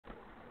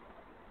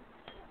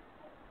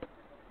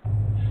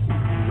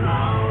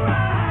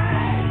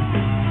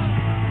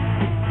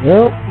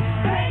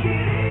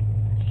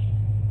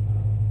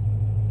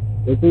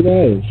Hey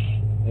guys,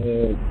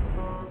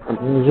 I'm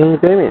Asian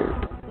Gaming.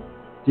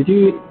 Did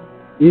you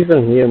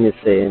even hear me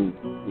saying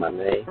my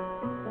name?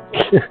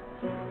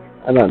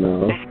 I don't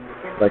know.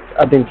 Like,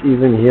 I didn't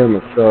even hear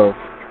myself.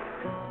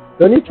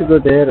 Do I need to go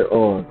there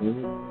or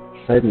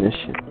side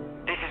mission?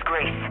 This is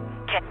Grace.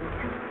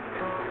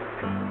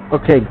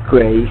 Okay,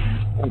 Grace,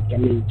 I'm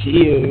coming to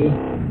you.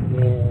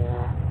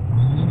 Yeah.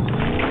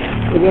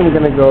 Maybe I'm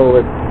gonna go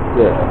with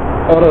the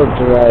auto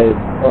drive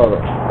or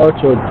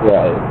auto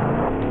drive.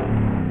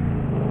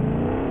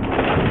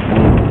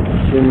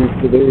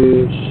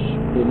 Introduce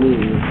to me.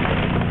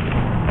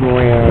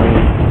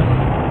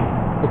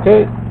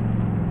 Okay,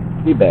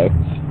 be back.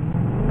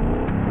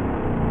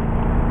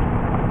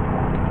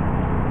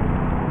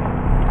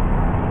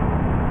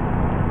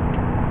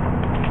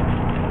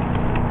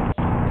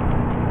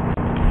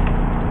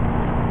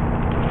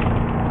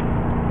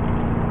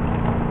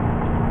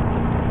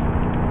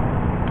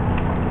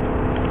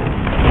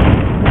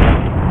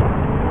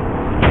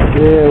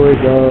 There we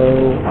go.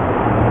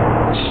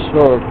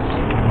 Short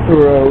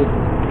road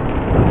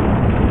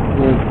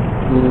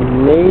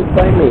made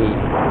by me.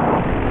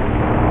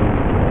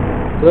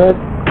 But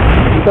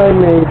I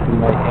made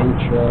my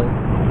intro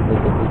with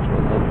the intro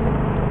number.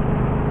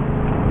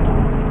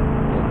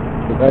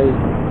 Did I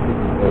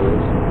even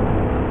those?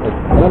 Like,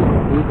 I'm not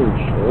even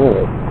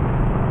sure.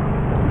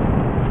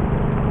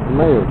 Am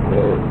I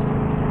okay?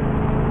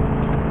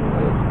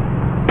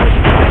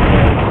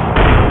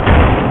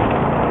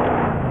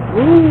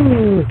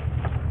 Ooh.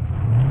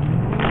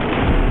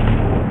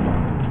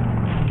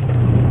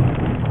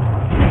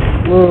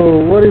 Whoa,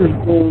 what is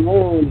going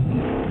on?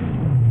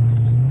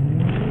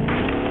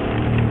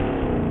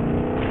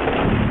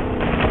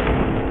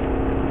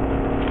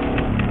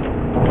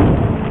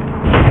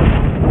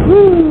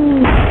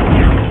 Woo.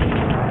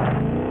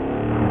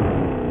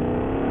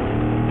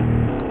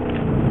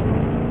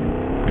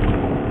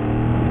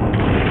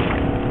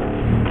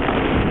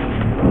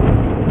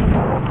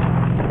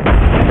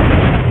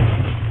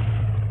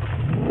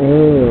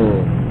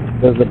 Oh,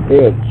 there's a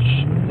bitch,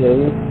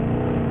 okay?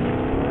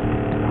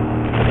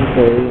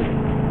 Okay,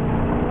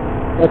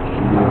 let's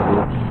use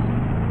it.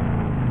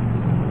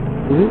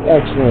 Is it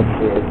actually a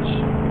bitch?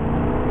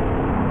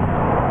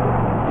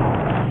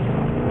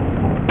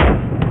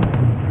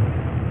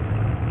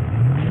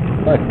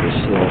 Fuck this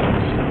shit.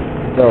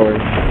 Sorry.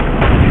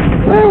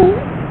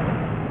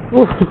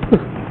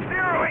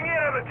 Zeroing in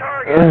on the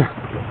target.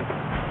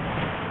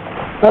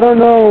 I don't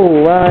know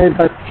why,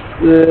 but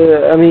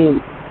I mean,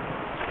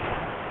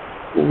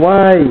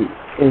 why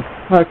in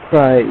Far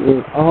Cry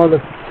in all the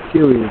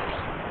series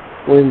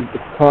when the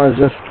car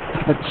just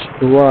touched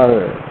the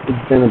water,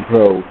 it's gonna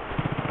broke.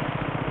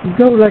 You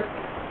go like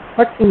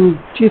fucking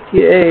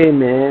GTA,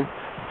 man.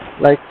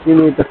 Like, you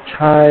need the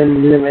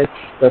time limits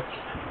that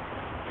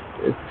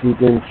if you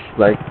didn't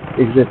like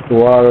exit the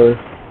water,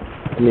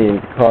 I mean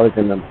the car is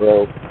gonna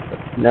broke.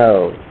 But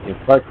no, in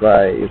Far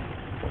Cry, if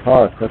the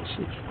car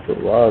touches the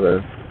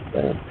water,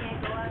 then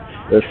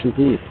there's some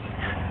peace.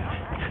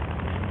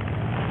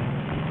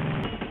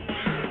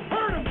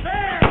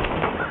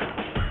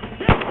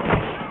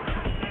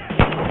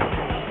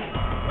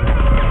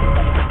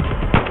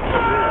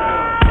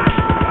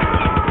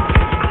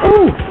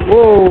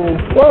 Whoa,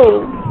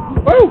 whoa,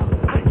 whoa!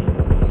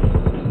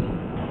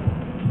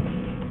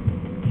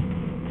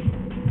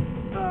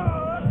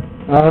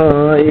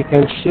 You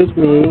can shoot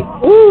me.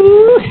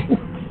 Ooh.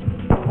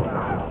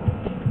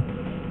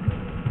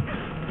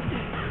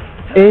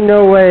 Ain't no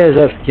way I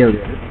just killed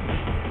you.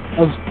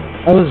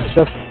 I was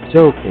just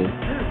joking.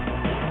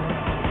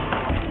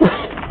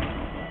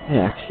 I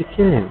actually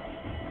killed him.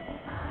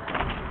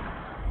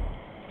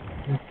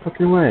 No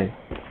fucking way.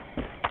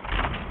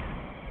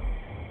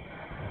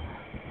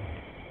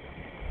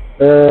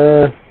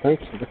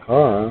 Thanks for the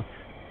car.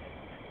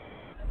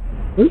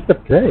 Where's the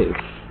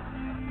place?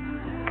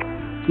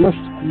 It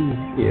must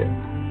be here.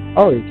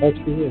 Oh, it's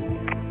actually here.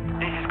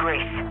 This is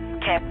Grace.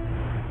 Cap.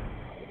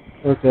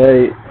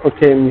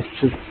 Okay,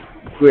 Mrs.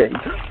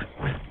 Grace.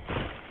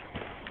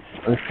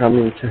 I'm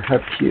coming to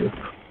help you.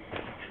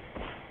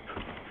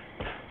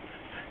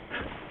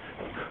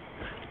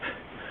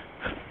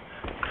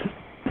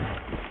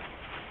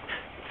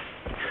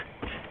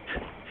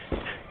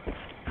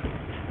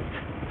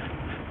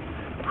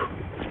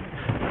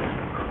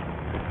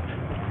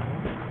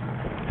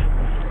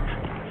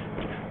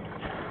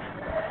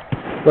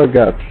 For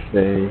God's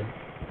sake,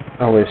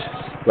 I wish,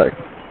 like,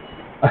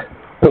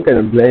 I'm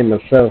gonna blame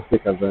myself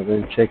because I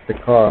didn't check the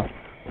car.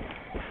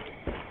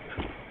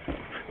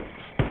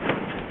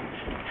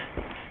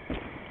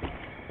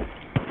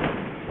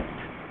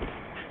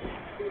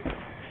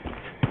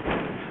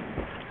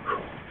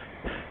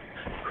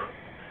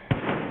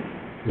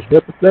 Is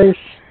that the place?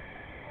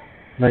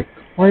 Like,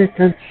 why I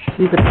can't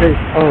see the place?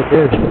 Oh,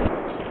 there's it.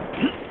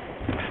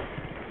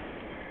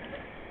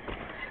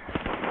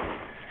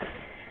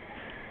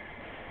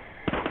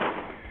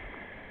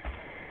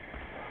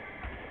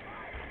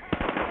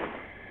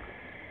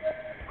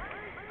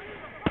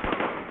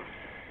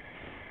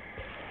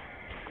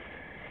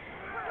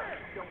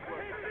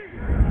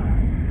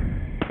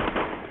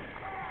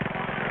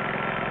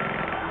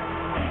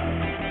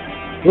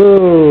 Whoa,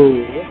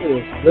 look at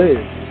this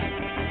place.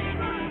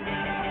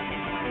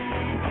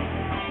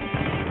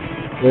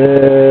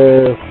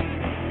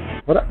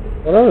 What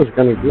I was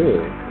gonna do?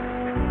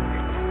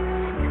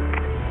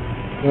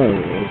 Oh, I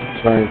was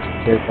trying to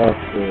take off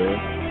the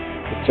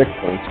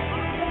checkpoint.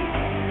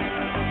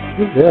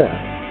 Who's there?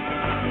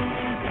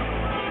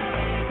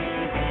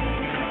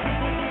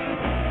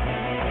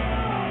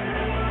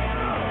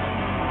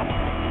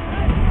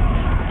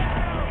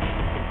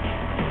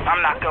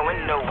 I'm not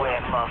going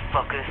nowhere,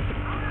 motherfuckers.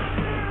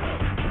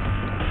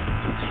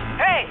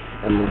 Hey!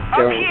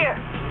 Up here!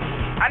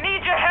 I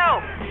need your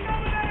help!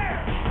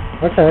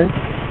 Okay.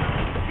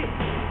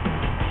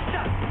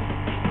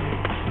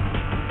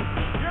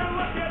 You're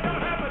lucky I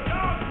don't have a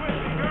dog with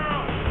me,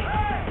 girl!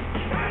 Hey!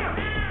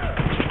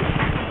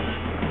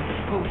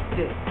 Oh,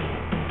 shit.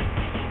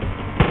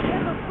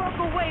 Get the fuck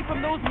away from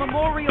those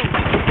memorials!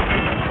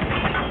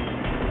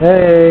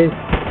 Hey!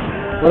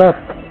 What up?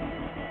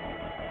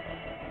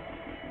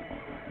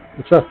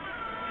 What's up?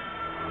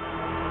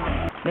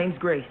 Name's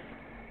Grace.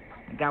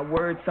 I got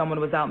word someone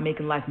was out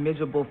making life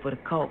miserable for the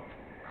cult.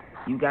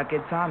 You got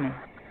good timing.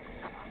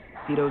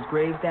 See those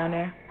graves down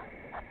there?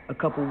 A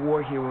couple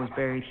war heroes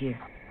buried here.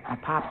 My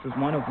pops was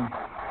one of them.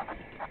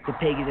 The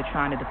pagans are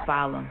trying to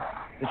defile them.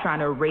 They're trying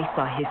to erase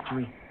our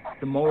history,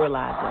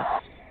 demoralize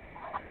us.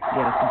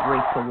 Get us a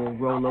break so we'll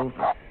roll over.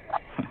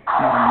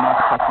 Not a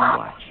motherfucking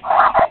watch.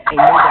 Ain't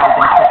nobody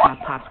gonna touch my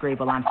pop's grave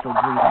while I'm still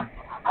breathing.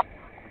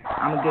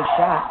 I'm a good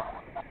shot,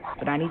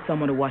 but I need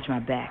someone to watch my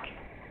back.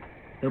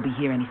 They'll be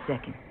here any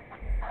second.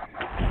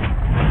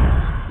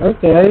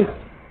 Okay.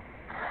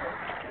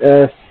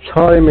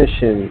 Story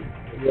mission.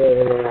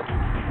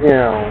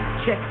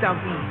 Yeah. Check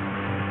southeast.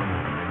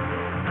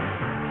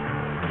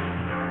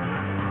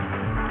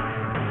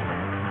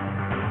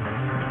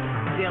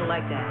 Didn't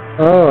like that.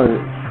 Oh,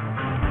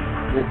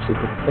 it's a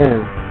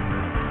defense.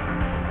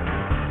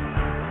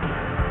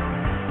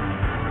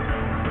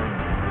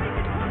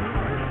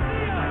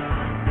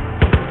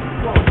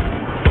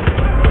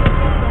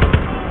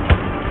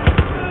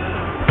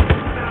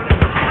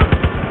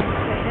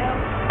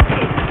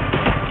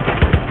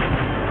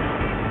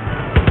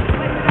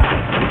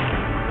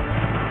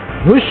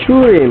 Who's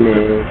shooting me?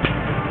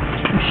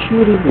 Who's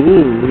shooting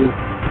me?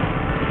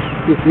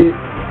 If you...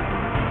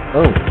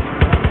 Oh.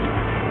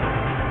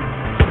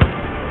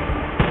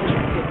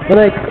 When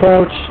I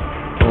crouch...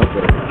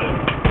 Okay.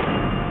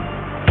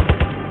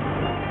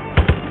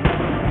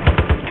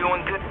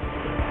 Doing good.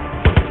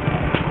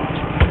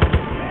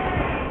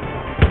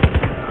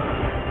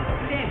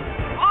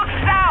 Look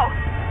south!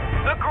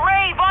 The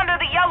grave under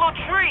the yellow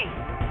tree!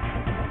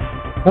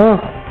 Oh.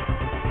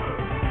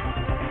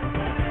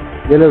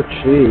 Yellow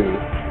tree.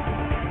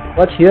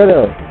 What's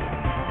yellow?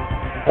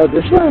 Oh,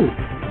 this one.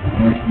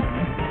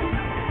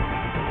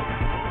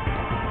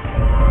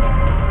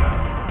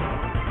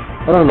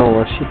 I don't know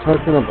what she's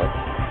talking about.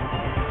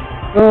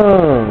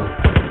 Oh.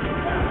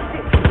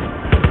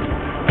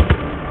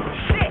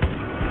 Shit!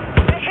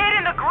 They're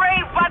hitting the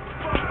grave, but...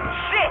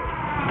 Shit!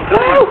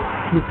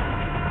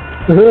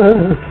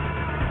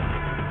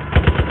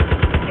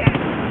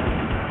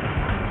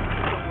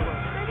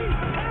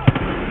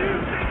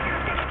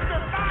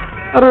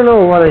 I don't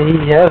know what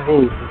he has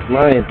in his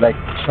mind, like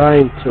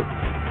trying to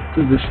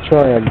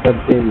destroy a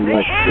goddamn,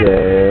 like, what's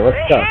They're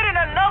up? hitting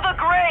another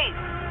grave!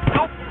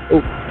 Oh.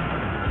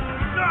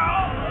 No!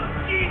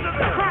 Jesus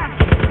Christ!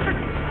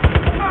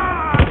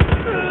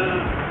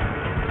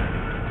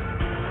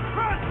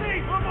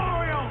 Crossing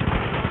Memorial!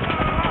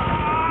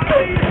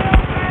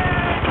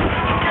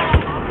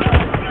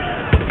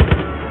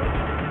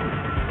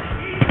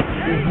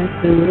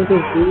 They're at the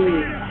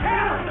grave.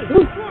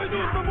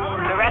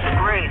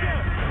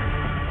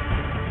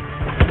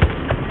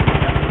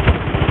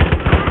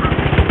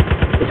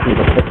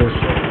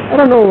 I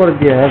don't know what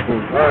they have in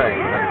mind.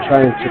 I'm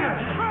trying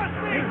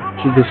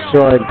to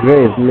destroy a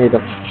grave made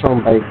of stone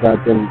by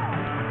goddamn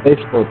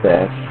baseball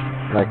bats.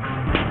 Like,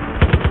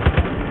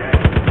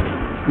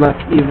 not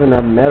even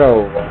a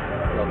metal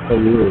like I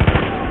use.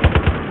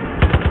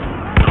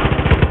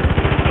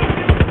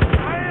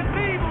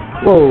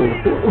 Whoa,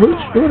 who's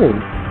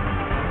shooting?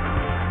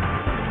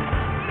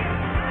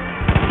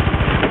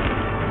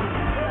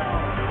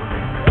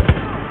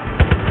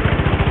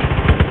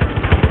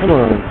 Come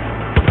on.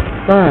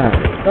 Die,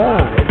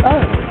 die,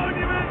 die.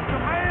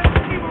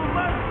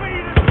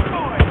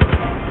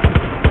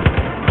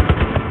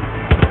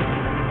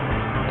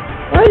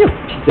 Why you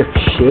piece of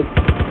shit?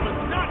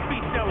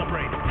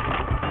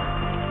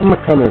 I'm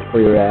coming for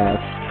your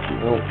ass.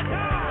 No,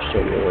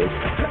 shit yours.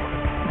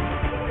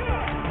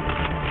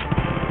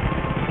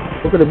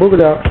 Boogity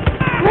boogity out.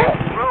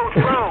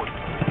 Road.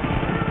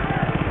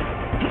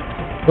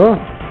 Huh?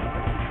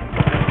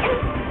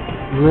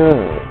 No.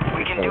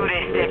 We can do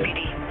this,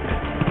 deputy.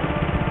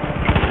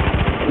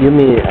 You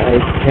mean I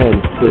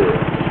can't do it?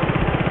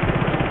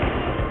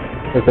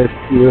 Because I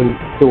see you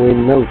doing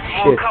no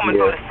shit coming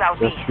here. from the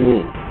southeast. Just me.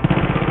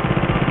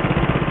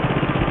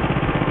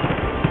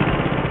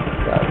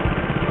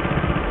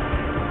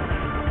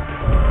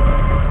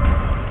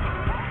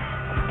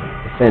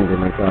 defending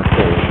my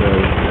goddamn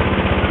grave.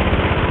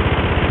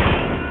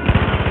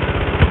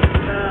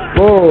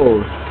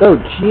 Whoa, so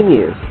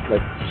genius,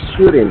 like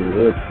shooting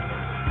with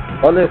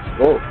bullets.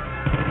 Whoa,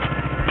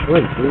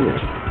 what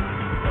genius.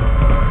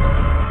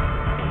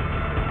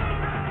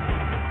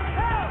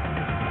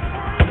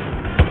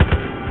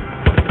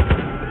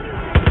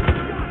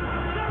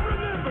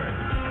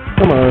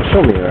 Come on,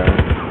 show me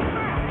that.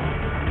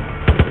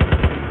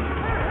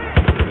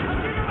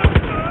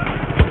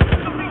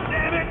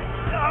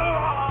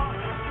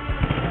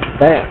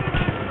 Bam.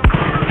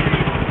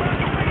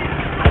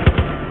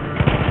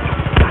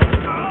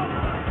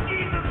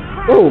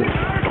 Oh!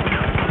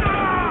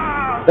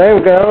 There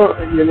you go.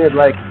 You need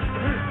like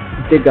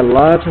dig a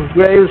lot of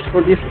graves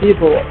for these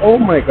people. Oh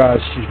my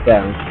gosh, she's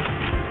down.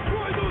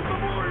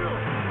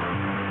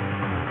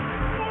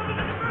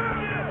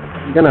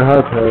 I'm gonna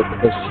help her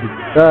because she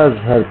does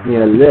help me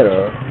a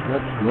little,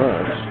 not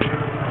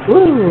much.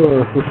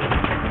 Woo!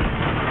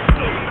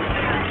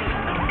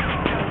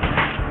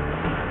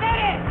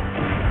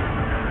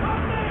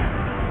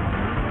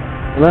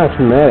 I'm not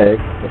a medic,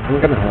 but I'm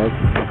gonna help.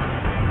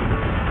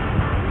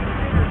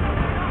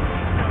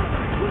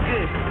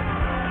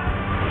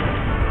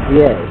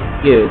 Yes,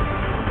 good.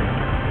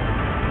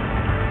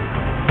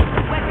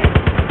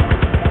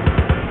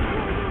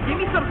 Give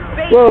me some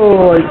space.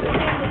 Whoa!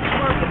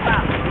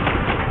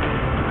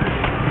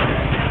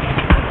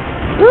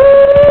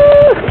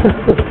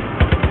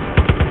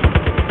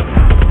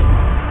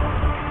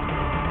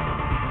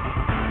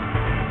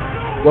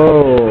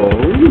 Whoa!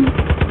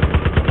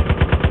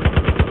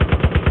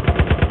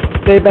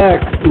 Stay back!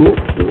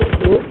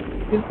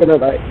 He's gonna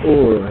die.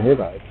 Oh, he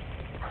died.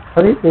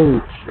 How do you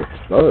think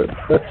explode?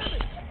 That's...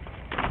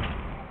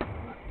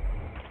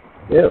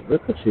 Yeah,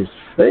 look at his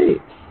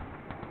face.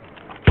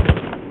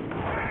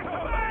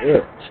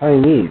 Yeah,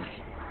 Chinese.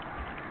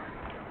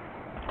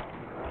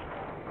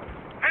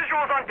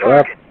 Visuals on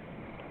target.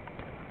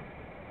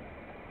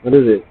 What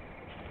is it?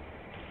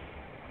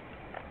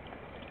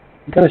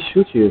 I'm gonna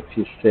shoot you if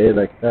you stay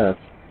like that.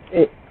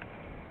 Hey.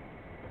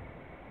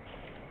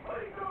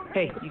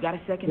 Hey, you got a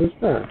second? Who's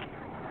that?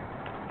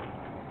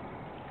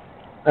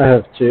 I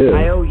have two.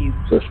 I owe you.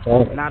 Just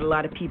stop. Not a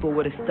lot of people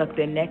would have stuck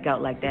their neck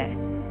out like that.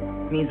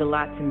 Means a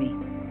lot to me.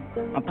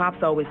 My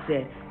pops always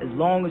said, as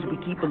long as we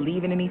keep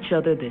believing in each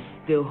other, there's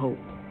still hope.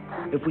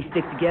 If we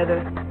stick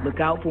together, look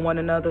out for one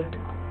another,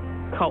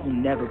 cult will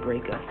never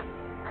break us.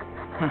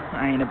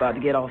 I ain't about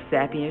to get all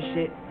sappy and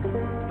shit,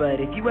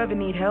 but if you ever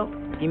need help,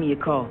 give me a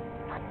call.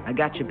 I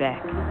got your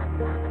back.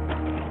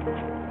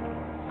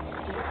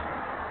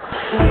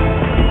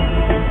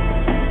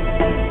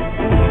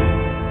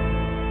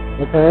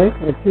 Okay,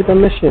 I did a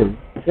mission.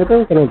 You're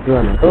not gonna do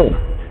it at all.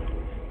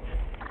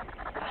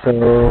 So,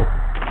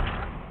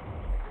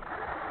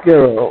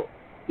 girl,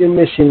 your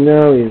mission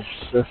now is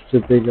just to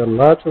dig a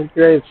lot of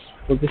graves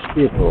for these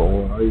people,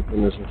 or are you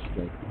gonna just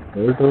like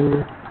build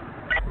them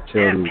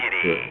until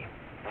Deputy,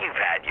 you've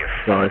had your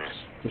fun, guards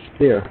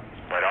disappear?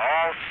 but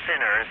all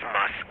sinners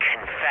must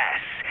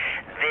confess.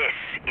 This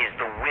is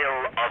the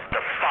will of the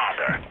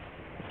Father.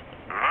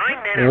 My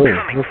men are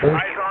coming. Okay.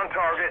 Eyes on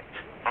target.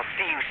 I'll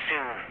see you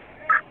soon.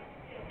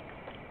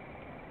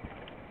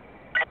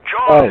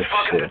 John is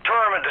fucking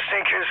determined to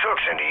sink his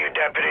hooks into you,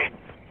 Deputy.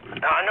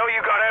 Now, I know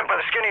you got out by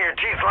the skin of your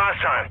teeth last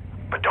time,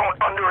 but don't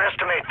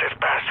underestimate this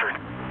bastard.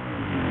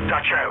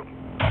 Touch out.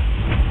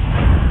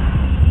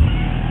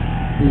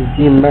 He's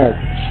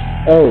demarked.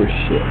 Oh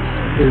shit.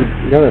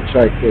 He's gonna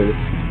try to.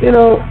 You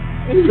know,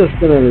 I'm just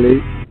gonna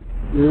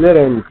let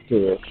him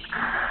do it.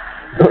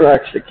 Don't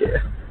actually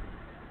care.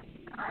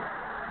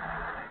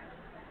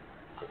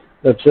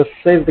 Let's just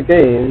save the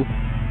game.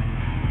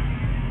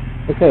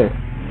 Okay.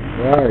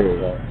 Where are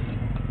you guys?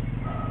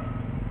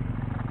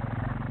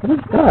 What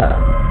is that?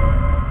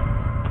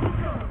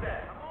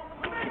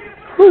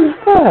 Who is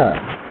that?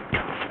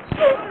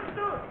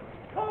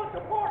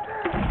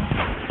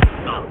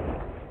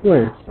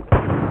 Wait.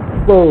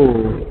 Whoa.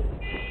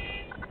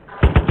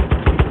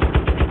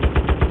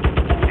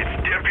 It's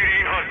deputy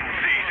hunting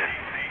season.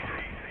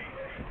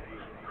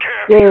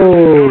 Capture,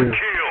 Whoa.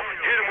 kill.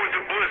 Hit him with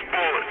the bliss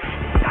bullets.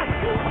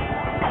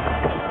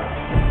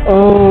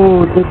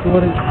 Oh, that's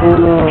what is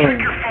going on. Check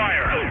your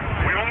fire.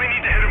 We only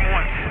need to hit him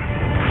once.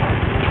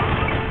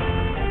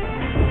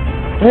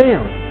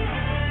 Damn.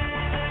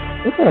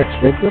 That's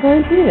actually a good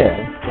idea.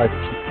 Like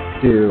to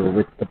do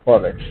with the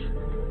bullets.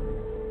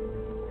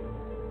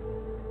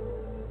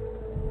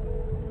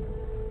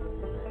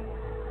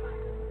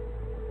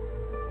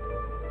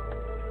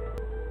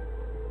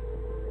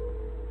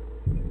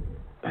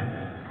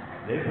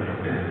 They put up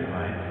this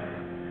fight.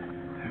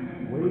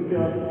 Wake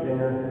up,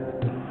 sinner.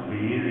 It'll be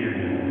easier to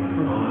put a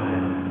bullet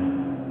in.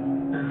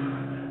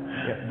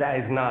 Yeah, that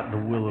is not the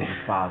will of the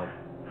Father.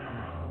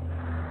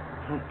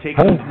 Take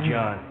them to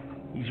John.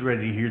 He's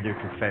ready to hear their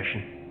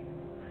confession.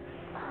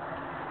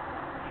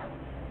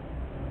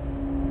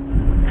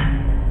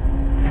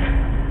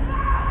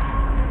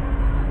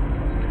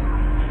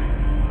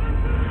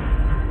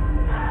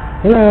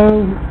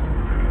 Hello.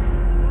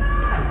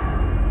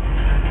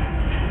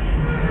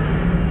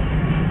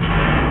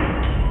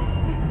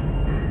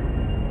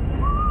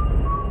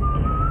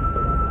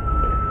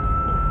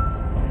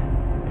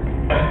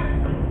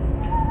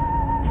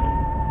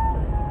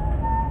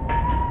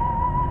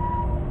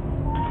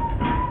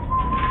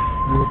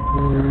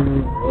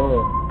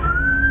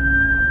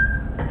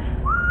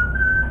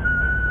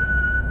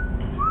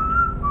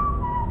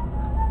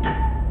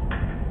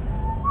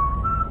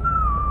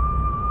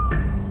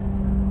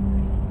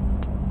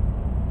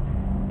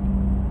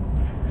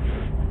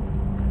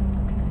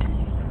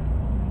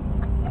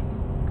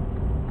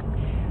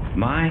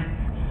 My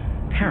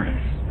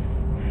parents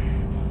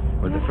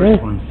were the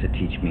first ones to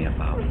teach me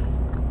about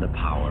the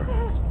power.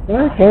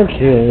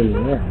 Okay.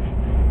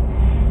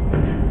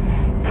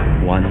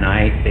 One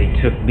night they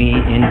took me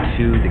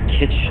into the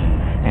kitchen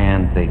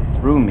and they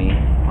threw me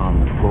on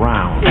the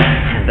ground,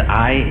 and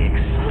I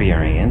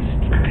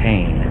experienced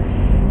pain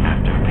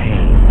after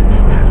pain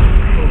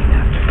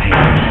after pain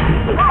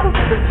after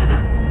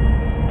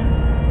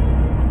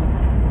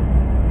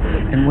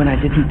pain. And when I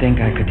didn't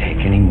think I could take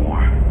any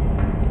more,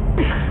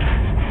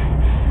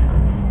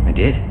 I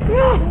did.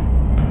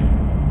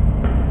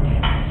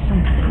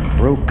 Something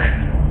broke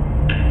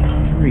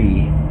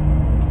free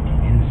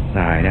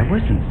inside. I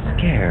wasn't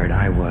scared,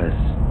 I was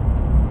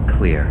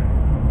clear.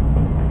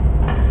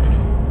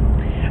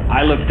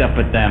 I looked up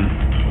at them.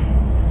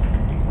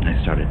 I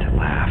started to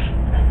laugh.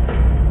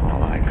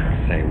 All I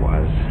could say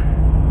was,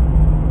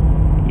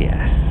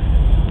 yes.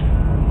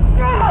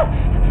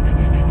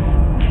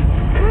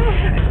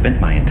 I spent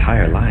my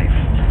entire life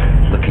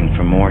looking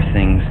for more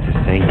things to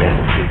say yes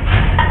to.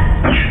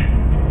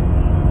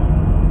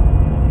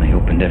 I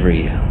opened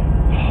every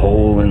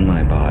hole in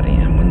my body,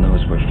 and when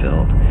those were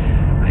filled,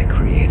 I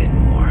created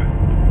more.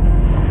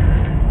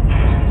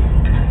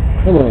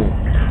 Come on.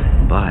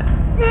 But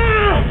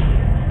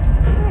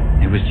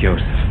it was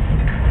Joseph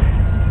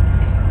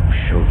who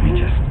showed me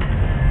just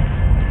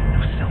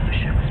how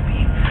selfish I was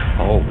being.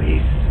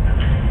 Always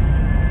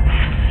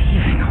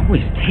receiving,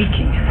 always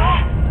taking.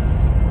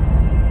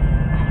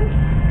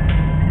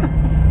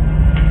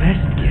 The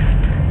best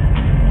gift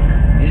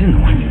isn't the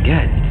one you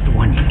get, it's the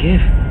one you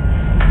give.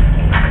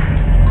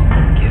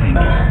 Giving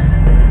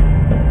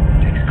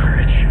takes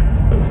courage.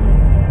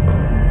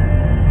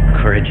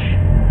 Courage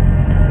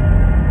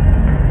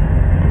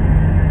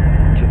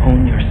to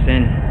own your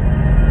sin,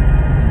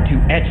 to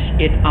etch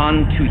it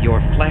onto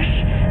your flesh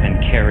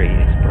and carry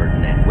its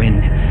burden. And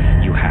when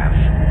you have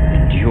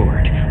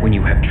endured, when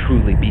you have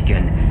truly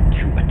begun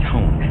to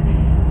atone,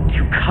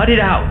 to cut it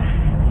out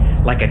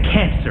like a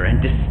cancer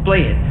and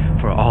display it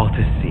for all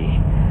to see.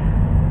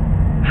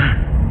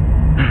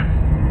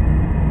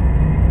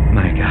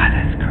 My God,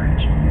 that's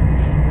courage.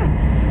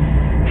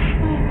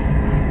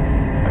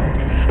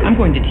 I'm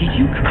going to teach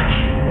you courage.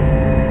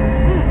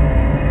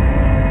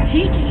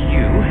 Teach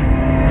you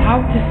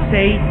how to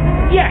say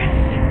yes,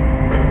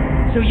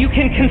 so you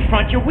can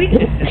confront your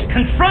weaknesses,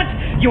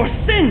 confront your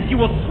sins. You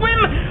will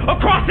swim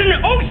across an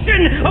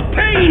ocean of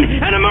pain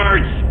and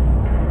emerge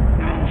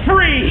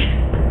free.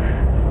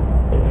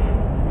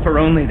 For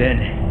only then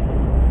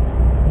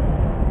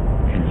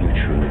can you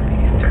truly be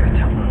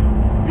eternal.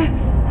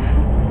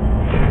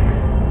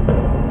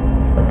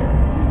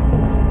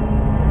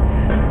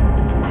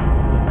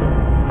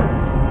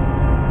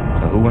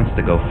 So who wants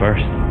to go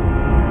first?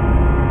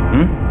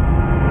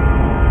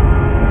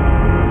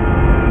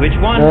 Which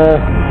one?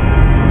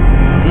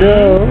 No.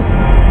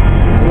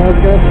 I'm not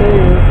gonna say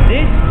it.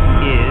 This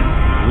is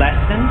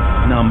lesson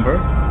number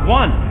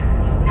 1.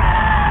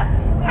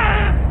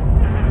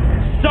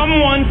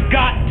 Someone's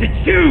got to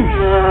choose.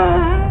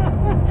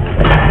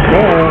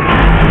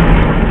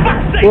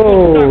 Fuck's sake,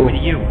 we'll start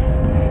with you.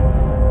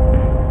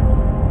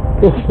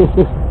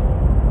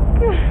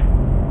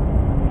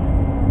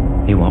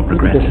 You won't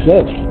regret this.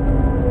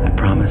 I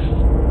promise.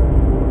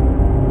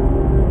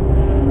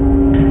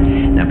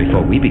 Now,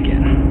 before we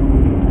begin,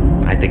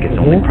 I think it's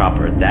only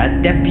proper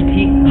that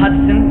Deputy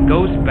Hudson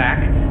goes back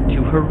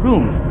to her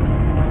room.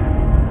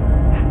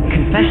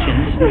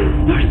 Confessions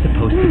are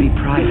supposed to be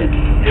private,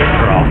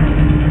 after all.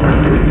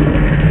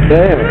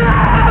 There.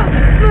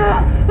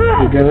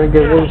 You're gonna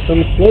give him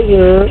some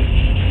flavor.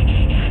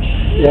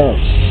 Yes.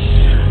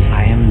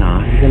 I am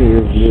not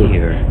here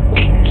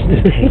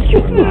to take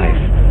your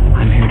life.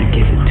 I'm here to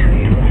give it to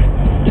you.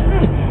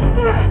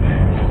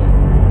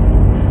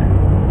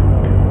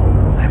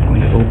 I'm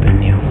going to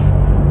open you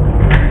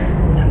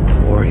and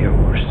pour your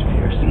worst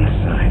fears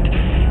inside.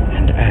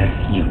 And as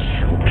you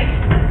choke,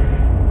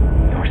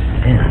 your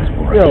sins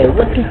will reveal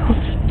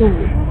themselves.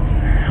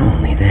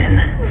 Only then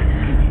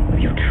will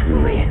you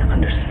truly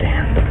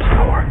understand the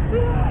power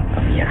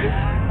of yes.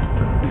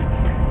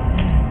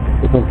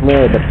 You don't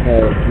know the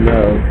power of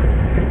no.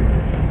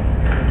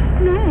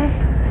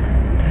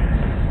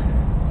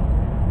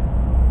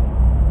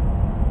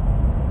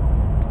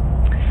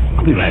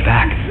 I'll be right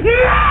back.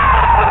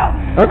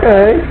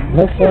 Okay,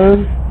 have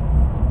fun.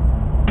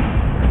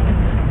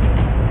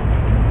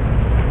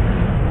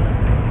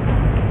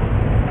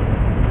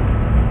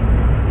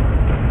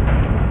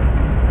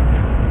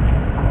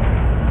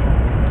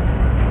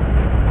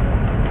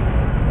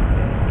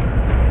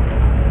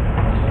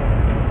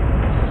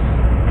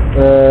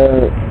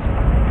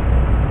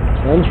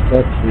 I'm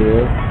stuck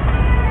here.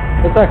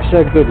 That's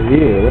actually a good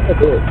view. Look at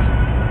this.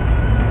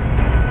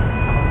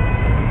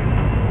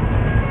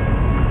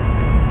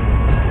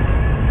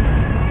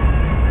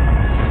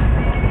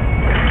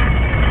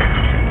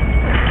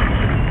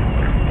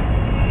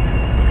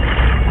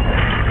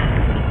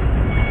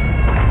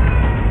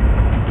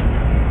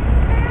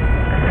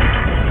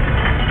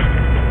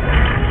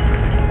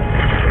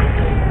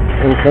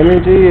 I'm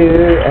coming to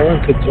you. I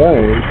want to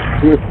join.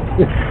 Okay,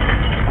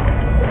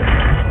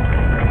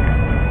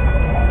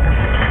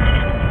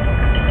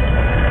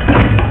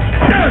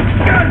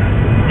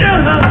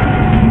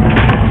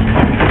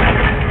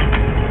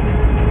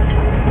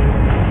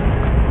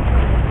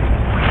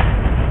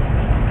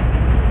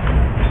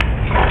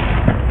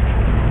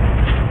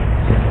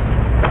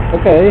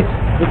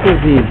 this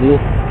is easy.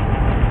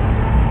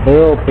 The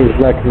rope is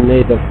like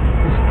made of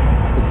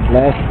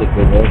plastic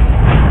with it.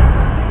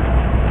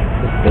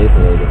 Just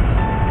staple it.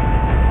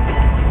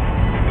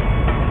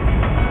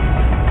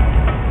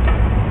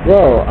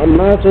 Whoa, I'm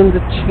not in the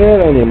chair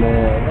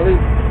anymore. What are you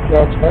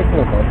all talking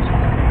about?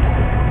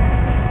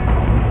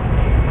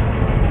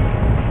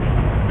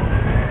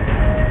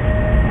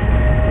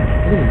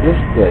 What is this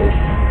place?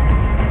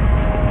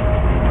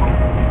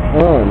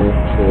 Oh, and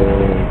it's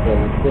go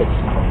like this.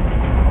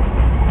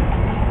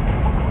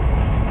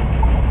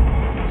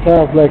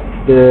 Sounds like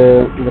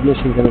the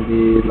mission's gonna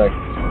be like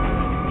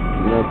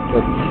not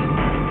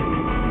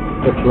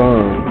that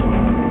long.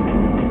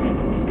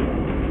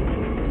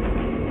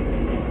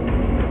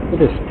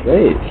 Look at this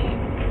place.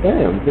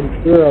 Damn, been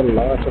through a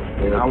lot of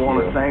things. I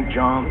want to thank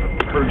John for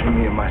purging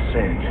me of my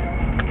sins. I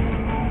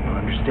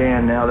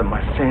understand now that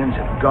my sins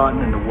have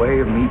gotten in the way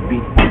of me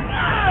being...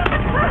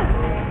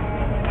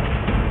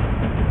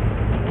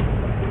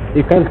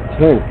 You can't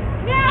thank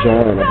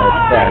John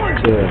about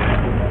that too.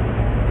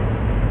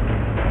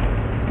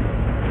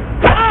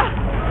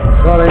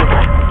 Sorry.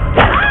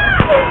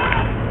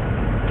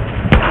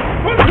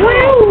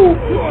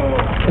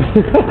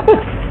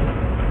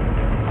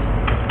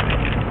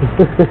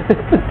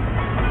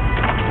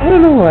 I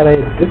don't know why I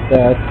did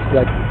that.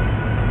 Like,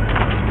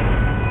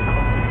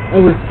 I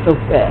was so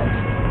fast.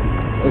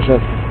 I was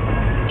just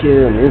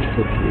killing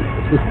instantly.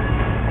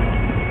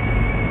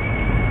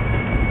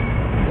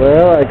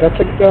 Well, I got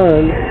the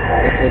gun.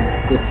 That's a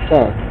good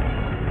shot.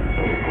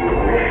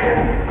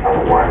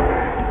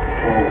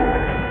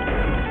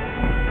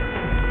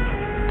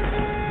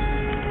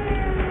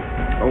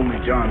 Only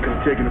John could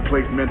have taken a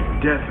place meant for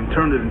death and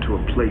turned it into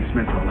a place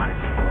meant for life.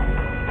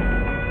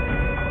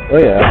 Oh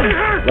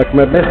yeah, like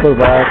my baseball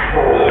bat.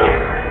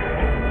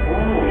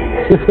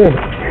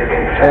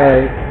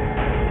 Hi.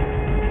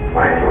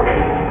 By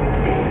looking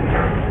deep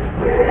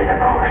within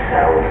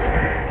ourselves,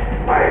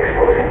 by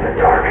exposing the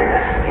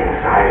darkness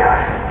inside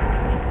us.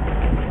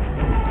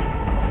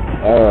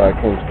 Oh, I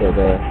can't go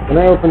there. Can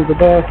I open the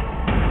door?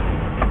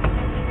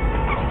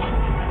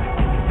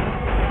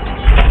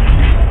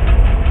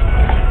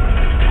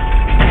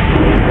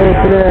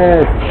 Open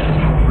it!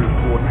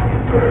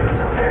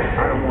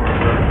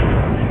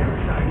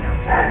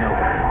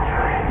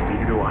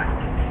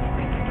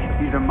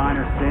 These are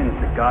minor sins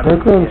that God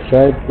Don't go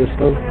inside this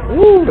one.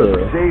 Ooh.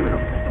 saving them.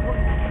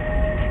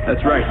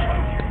 That's right.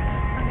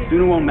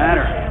 Soon it won't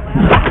matter.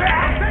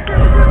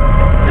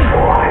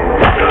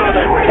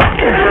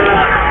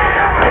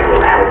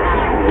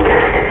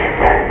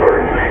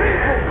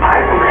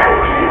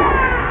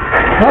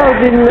 How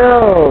did you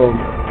know?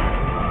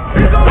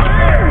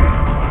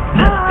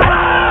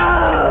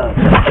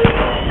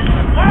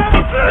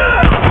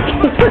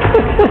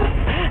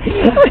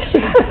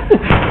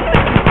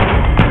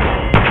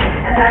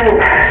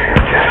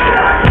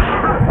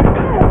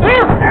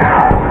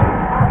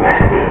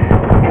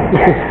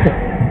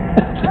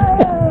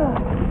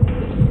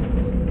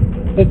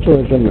 That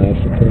was a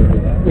massacre.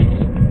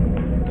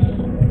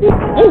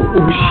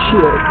 Oh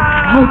shit!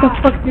 How the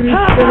fuck did he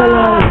stay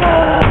alive?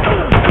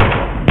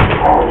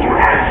 All you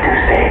have to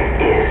say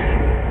is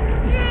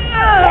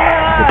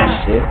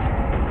Shit.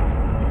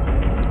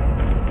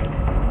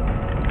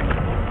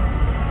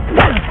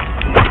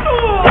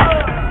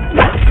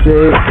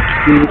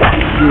 See.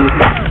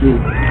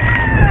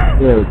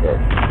 There we go.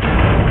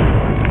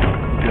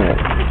 Right.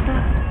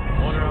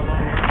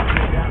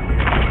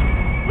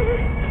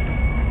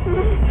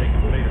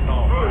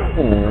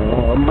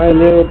 Oh, my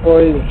little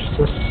boy is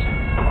just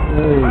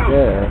laying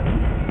there.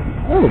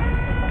 Oh.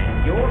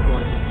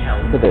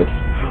 Look at this.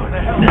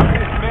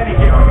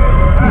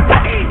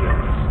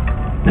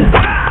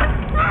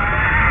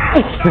 I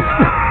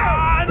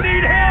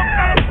need help!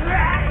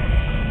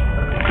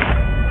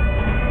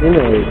 You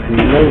know,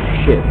 no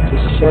shit.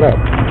 Just shut up.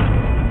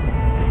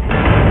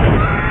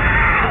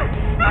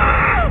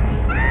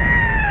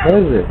 What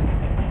is it?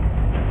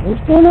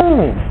 What's going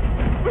on?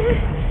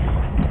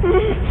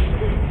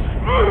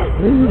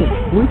 This is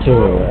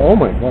brutal. Oh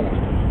my god.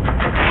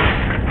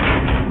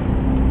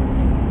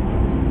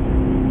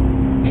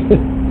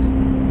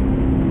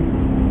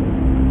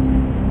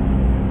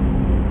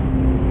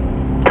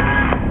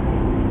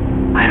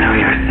 I know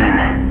your sin.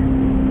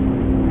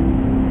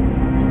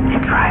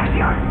 It drives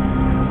your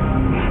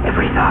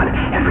every thought,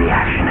 every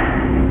action.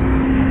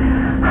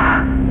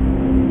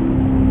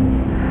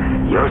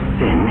 Your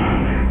sin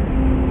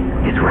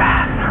is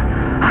wrath.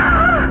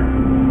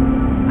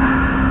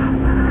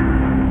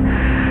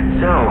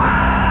 So,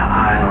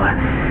 I'll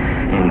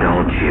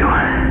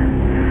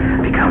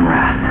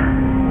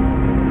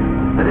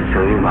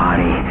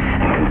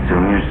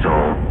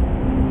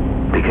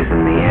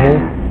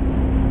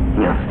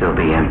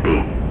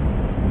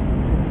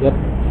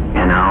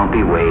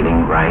be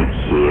waiting right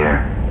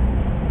here.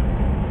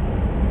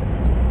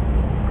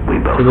 We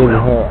both Filling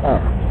will. her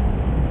up.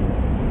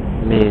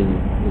 I mean,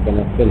 you're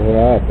gonna fill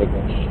her up, I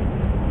guess.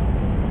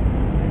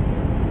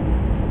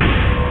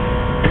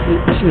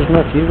 She's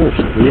not even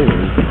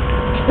screaming.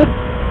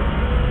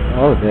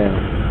 Oh, damn.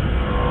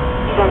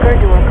 Bunker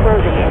door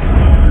closing it.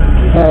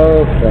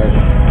 Oh, okay.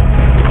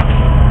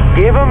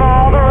 Give them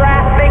all the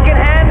wrath they can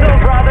handle,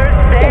 brothers.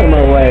 Say Get in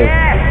my way.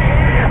 yes.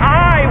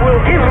 I will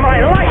give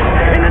my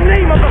life in the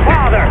name of the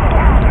Father.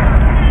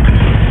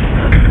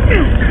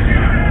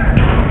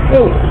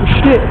 Oh,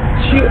 shit,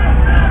 shit.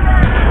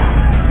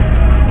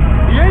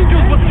 The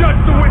angels will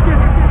judge the wicked.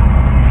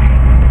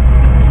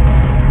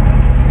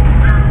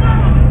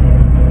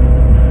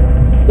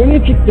 When you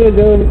keep doing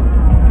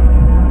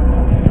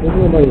there's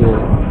nobody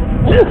there.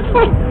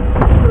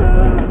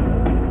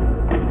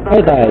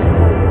 I died.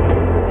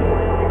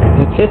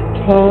 That's it,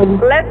 Tom.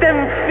 Let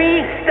them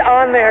feast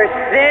on their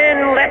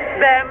sin. Let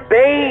them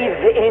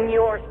bathe in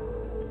your...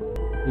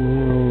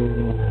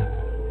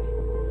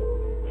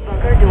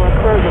 Bunker door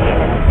closing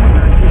it.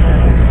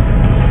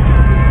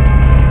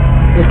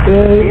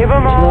 Okay. Give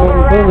them all the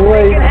No, wrath don't they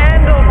wait. can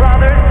handle,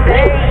 brothers.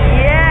 Say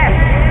yes.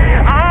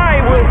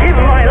 I will give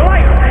my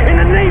life in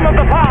the name of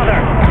the Father.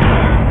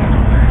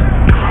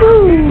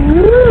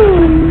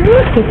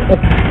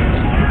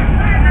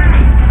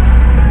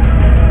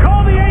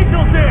 Call the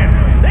angels in.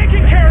 They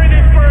can carry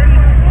this burden.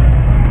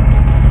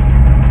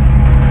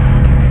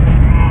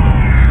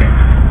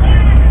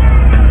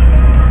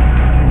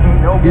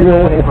 No good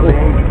way for the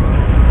angels.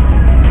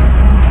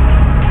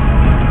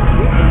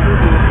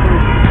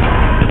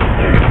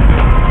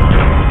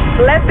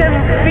 Let them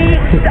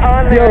feast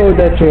on their... Yo,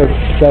 that was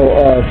so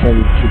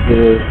awesome to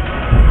do.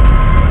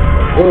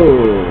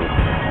 Oh.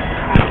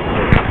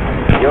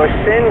 Your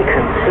sin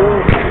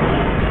consumes you,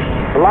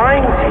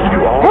 blinds you to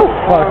all Oh,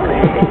 harm fuck.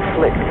 it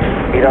inflicts.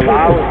 It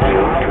allows you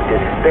to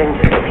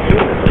dispense of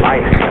human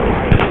life so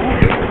easily.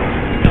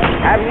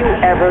 Have you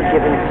ever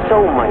given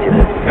so much as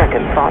a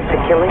second thought to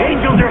killing?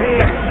 Angels are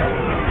here!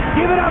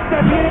 Give it up,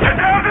 Deputy! Get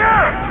down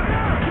there!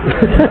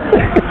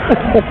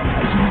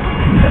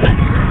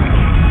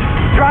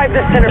 Drive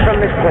the sinner from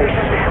this place.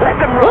 Let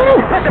them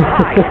run. Let them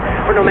hide.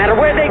 For no matter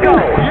where they go,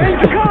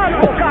 God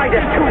will guide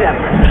us to them.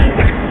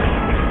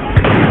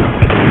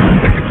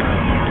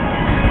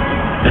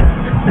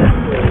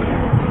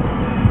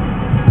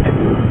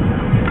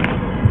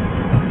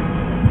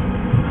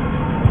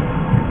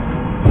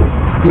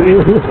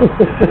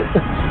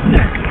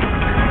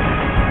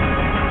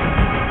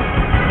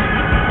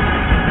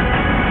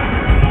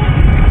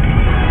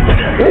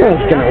 We're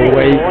just gonna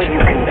wait.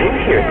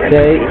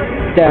 Stay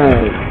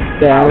down,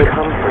 down,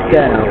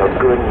 down.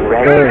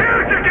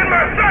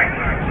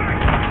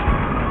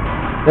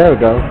 There we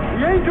go.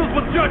 The angels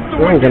will judge the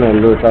We're gonna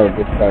lose out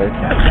this guy.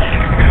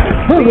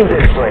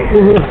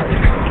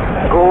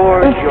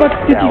 Gorge Where the fuck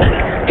did you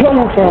come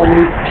from,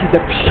 you piece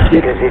of shit?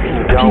 Because if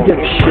you don't, Piece of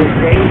shit.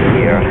 stay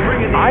here.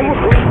 I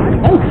will...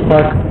 Oh,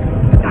 fuck.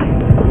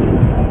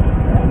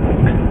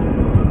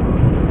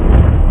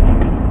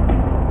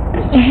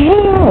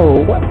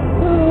 How? What?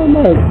 Oh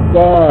my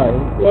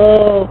god.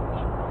 Whoa.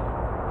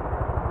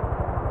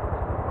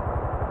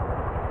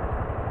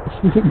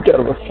 You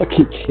gotta be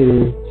fucking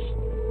kidding.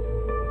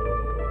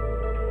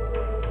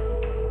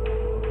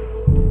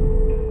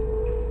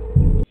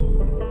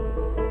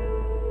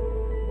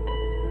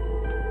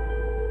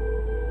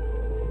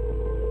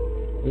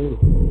 Give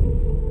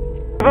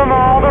them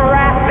all the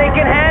wrath they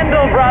can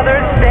handle,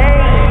 brothers. Say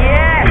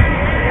yes.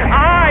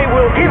 I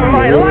will give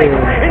my life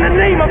in the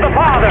name of the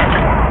Father.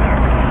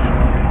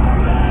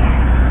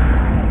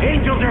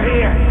 Angels are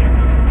here.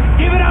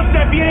 Give it up,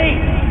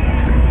 Deputy.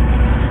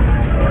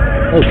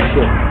 Oh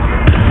shit.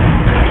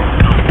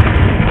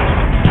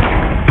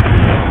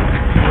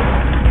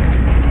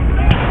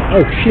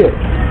 Oh shit.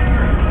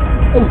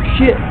 Oh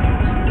shit.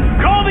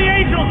 Call the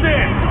angels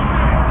in.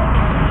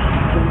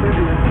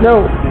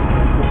 No.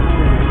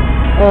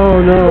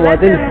 Oh no, I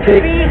didn't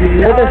take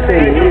the other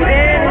thing.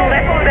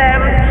 Let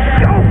them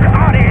choke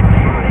on it.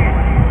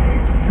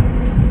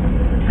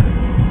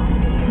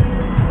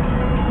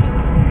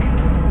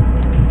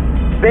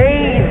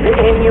 Bathe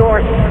in your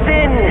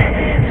sin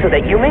so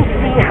that you may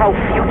see how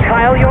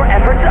futile your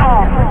efforts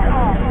are.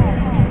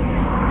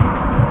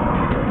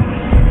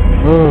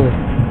 Oh.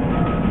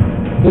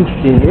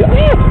 Interesting.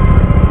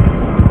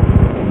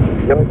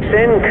 Your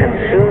sin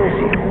consumes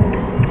you,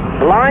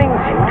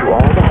 blinds you to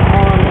all the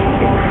harm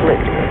you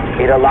inflict.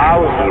 It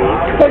allows you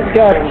to... For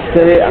God's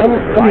sake, I'm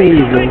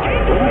easy.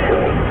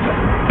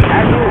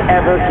 Have you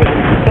ever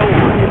given so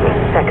much as a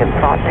second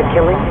thought to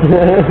killing?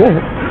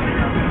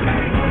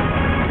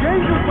 The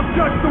angels will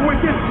judge the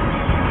wicked.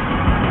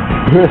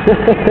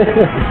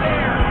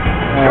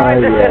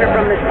 Drive the sinner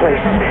from this place.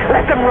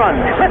 Let them run.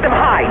 Let them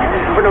hide.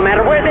 For no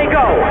matter where they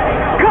go,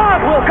 God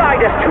will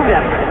guide us to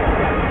them.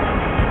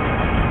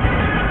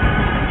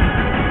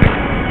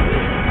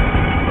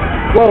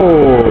 Whoa,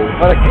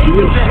 what a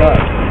cute shot.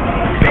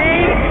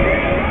 See?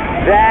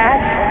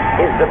 That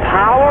is the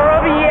power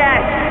of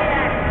yes.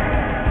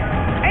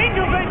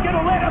 Angels ain't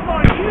gonna let up on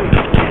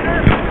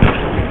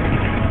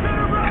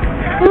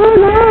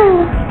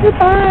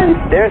Goodbye.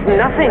 There's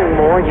nothing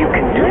more you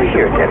can do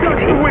here,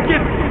 Deputy.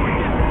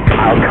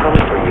 I'll come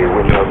for you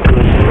when your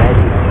goods are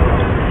ready.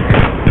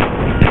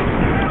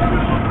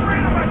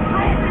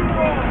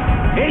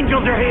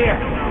 Angels are here!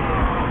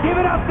 Give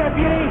it up,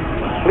 Deputy!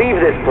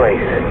 Leave this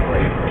place.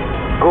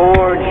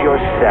 Gorge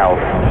yourself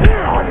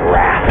on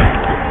wrath.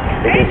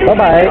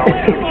 Bye-bye.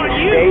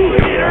 Stay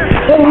here.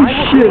 Oh,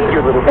 shit.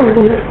 Your little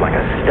princess like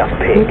a stuffed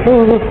pig.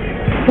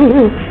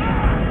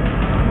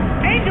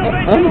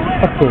 I'm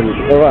fucking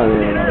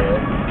running.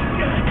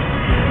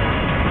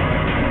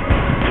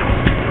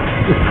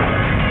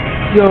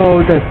 Yo,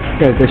 that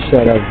scared the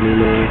shit out of me,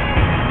 man.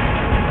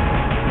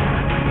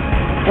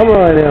 I'm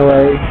running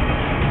away.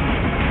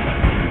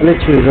 I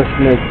literally just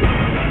made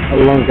a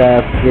long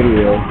ass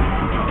video.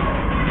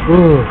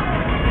 Ooh.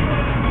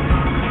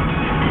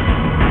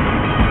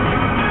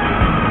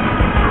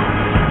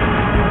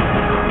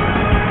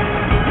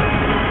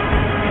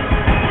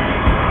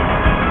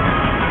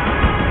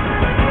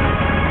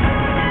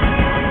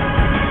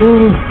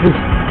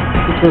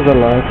 It was a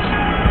lot.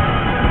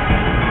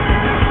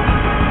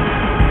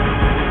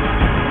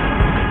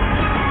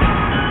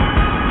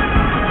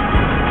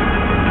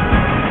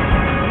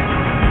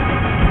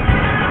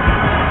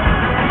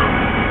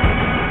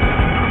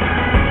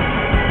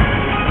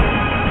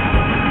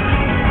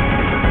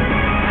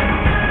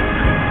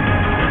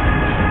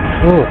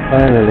 Oh,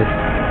 finally.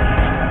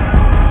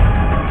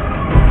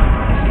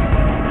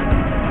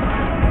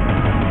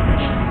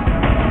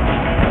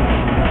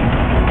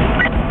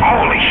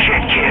 Holy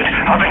shit, kid.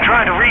 I've been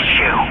trying to reach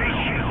you.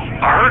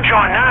 I heard you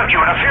unnamed you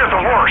and I feared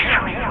the worst.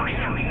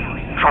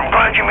 So I'm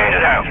glad you made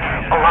it out,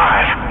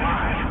 alive.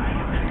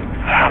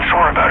 I'm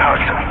sorry about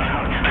Hudson.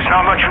 There's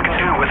not much we can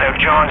do without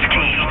John's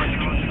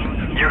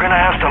key. You're gonna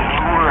have to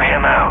lure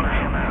him out.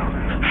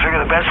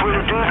 Figure the best way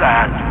to do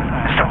that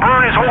is to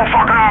burn his whole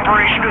fucking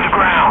operation to the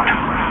ground.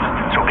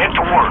 So get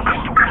to work.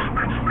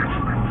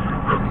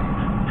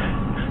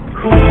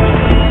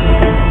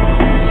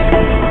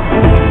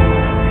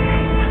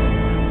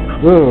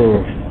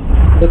 Whoa,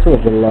 that was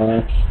the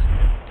last.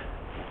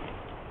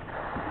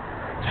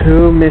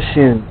 Two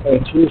missions,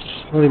 two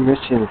story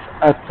missions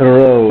at the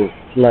row,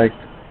 like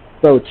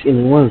both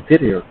in one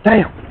video.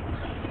 Damn!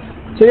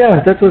 So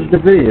yeah, that was the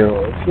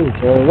video. Thanks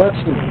for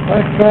watching.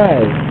 Far Cry.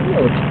 You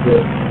know it's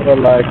good. But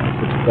like,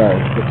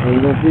 subscribe. Get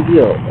on the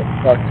video of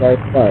Far Cry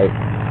 5.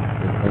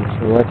 And thanks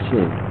for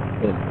watching.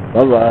 And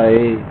bye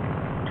bye.